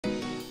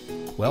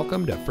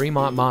Welcome to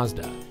Fremont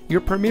Mazda, your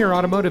premier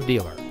automotive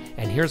dealer.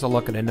 And here's a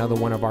look at another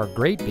one of our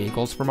great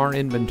vehicles from our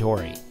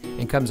inventory.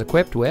 And comes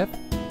equipped with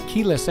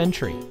keyless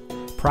entry,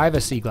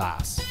 privacy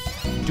glass,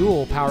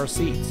 dual power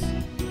seats,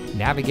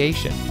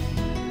 navigation,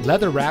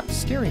 leather-wrapped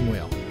steering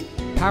wheel,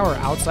 power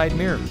outside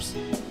mirrors,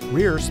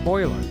 rear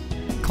spoiler,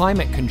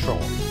 climate control,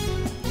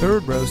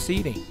 third row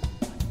seating,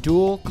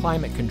 dual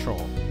climate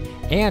control,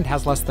 and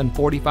has less than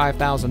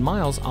 45,000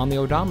 miles on the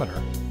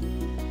odometer.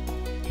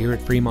 Here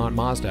at Fremont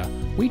Mazda,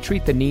 we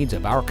treat the needs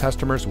of our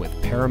customers with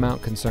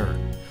paramount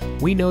concern.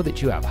 We know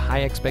that you have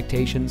high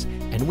expectations,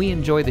 and we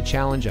enjoy the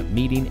challenge of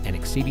meeting and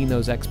exceeding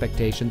those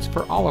expectations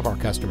for all of our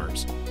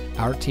customers.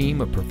 Our team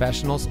of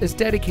professionals is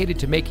dedicated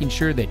to making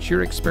sure that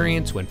your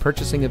experience when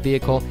purchasing a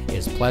vehicle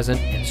is pleasant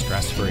and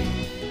stress-free.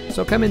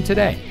 So come in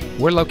today.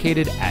 We're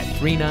located at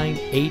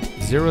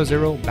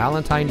 39800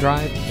 Balentine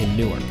Drive in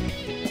Newark.